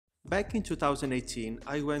Back in 2018,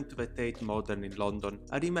 I went to the Tate Modern in London.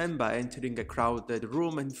 I remember entering a crowded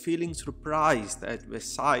room and feeling surprised at the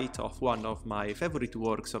sight of one of my favorite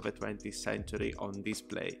works of the 20th century on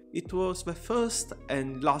display. It was the first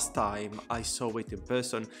and last time I saw it in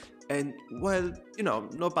person, and well,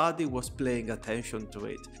 nobody was paying attention to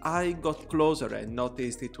it. I got closer and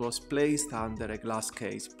noticed it was placed under a glass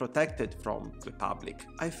case, protected from the public.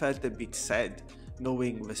 I felt a bit sad,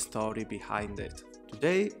 knowing the story behind it.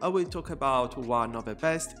 Today I will talk about one of the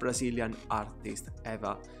best Brazilian artists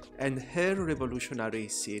ever and her revolutionary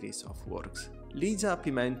series of works. Lygia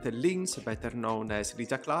Lins, better known as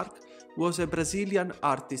Lygia Clark, was a Brazilian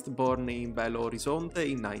artist born in Belo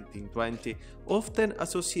Horizonte in 1920, often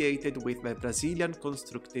associated with the Brazilian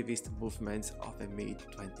constructivist movements of the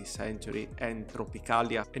mid-20th century and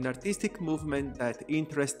Tropicalia, an artistic movement that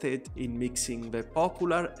interested in mixing the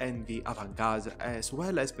popular and the avant-garde, as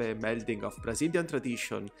well as the melding of Brazilian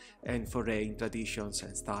tradition and foreign traditions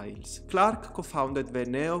and styles. Clark co-founded the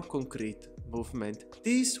neo-concrete movement.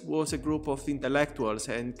 This was a group of intellectuals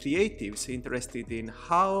and creatives interested in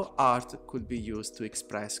how art could be used to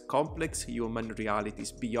express complex human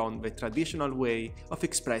realities beyond the traditional way of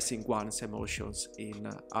expressing one's emotions in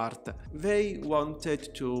art. They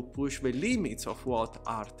wanted to push the limits of what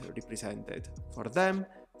art represented. For them,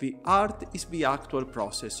 the art is the actual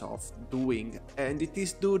process of doing, and it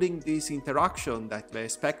is during this interaction that the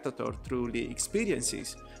spectator truly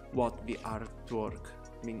experiences what the artwork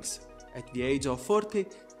means. At the age of 40,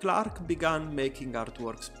 Clark began making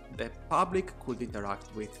artworks the public could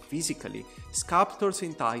interact with physically, sculptures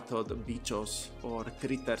entitled Bichos or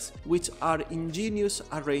critters, which are ingenious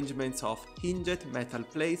arrangements of hinged metal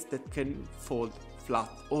plates that can fold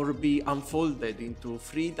flat or be unfolded into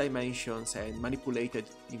 3 dimensions and manipulated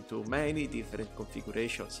into many different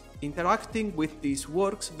configurations. Interacting with these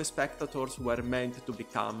works, the spectators were meant to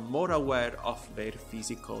become more aware of their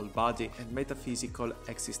physical body and metaphysical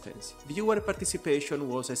existence. Viewer participation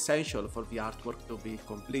was essential for the artwork to be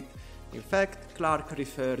complete. In fact, Clark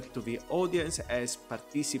referred to the audience as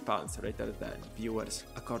participants rather than viewers.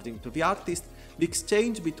 According to the artist, the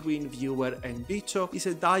exchange between viewer and bicho is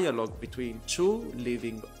a dialogue between two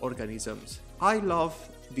living organisms. I love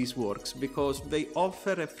these works because they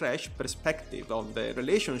offer a fresh perspective on the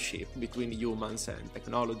relationship between humans and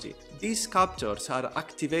technology. These sculptures are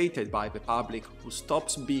activated by the public, who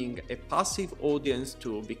stops being a passive audience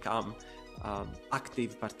to become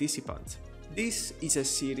active participants. This is a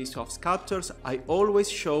series of sculptures I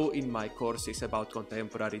always show in my courses about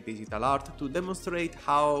contemporary digital art to demonstrate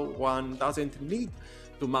how one doesn't need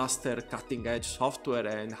to master cutting-edge software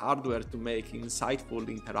and hardware to make insightful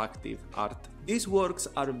interactive art. These works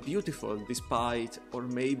are beautiful despite, or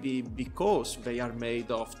maybe because, they are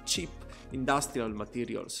made of cheap industrial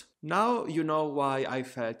materials. Now you know why I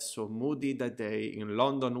felt so moody that day in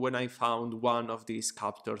London when I found one of these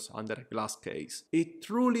sculptures under a glass case. It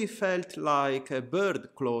truly felt like a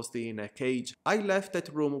bird closed in a cage. I left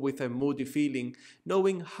that room with a moody feeling,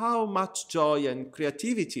 knowing how much joy and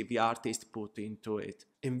creativity the artist put into it,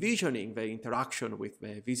 envisioning the interaction with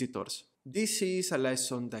the visitors. This is a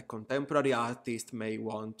lesson that contemporary artists may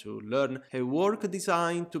want to learn. A work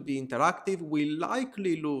designed to be interactive will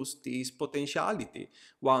likely lose this potentiality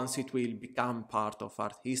once it will become part of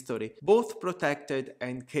art history, both protected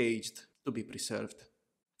and caged to be preserved.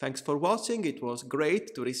 Thanks for watching, it was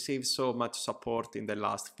great to receive so much support in the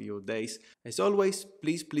last few days. As always,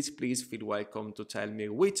 please feel welcome to tell me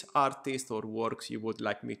which artists or works you would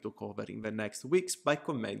like me to cover in the next weeks by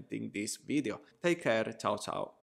commenting this video. Take care, ciao ciao.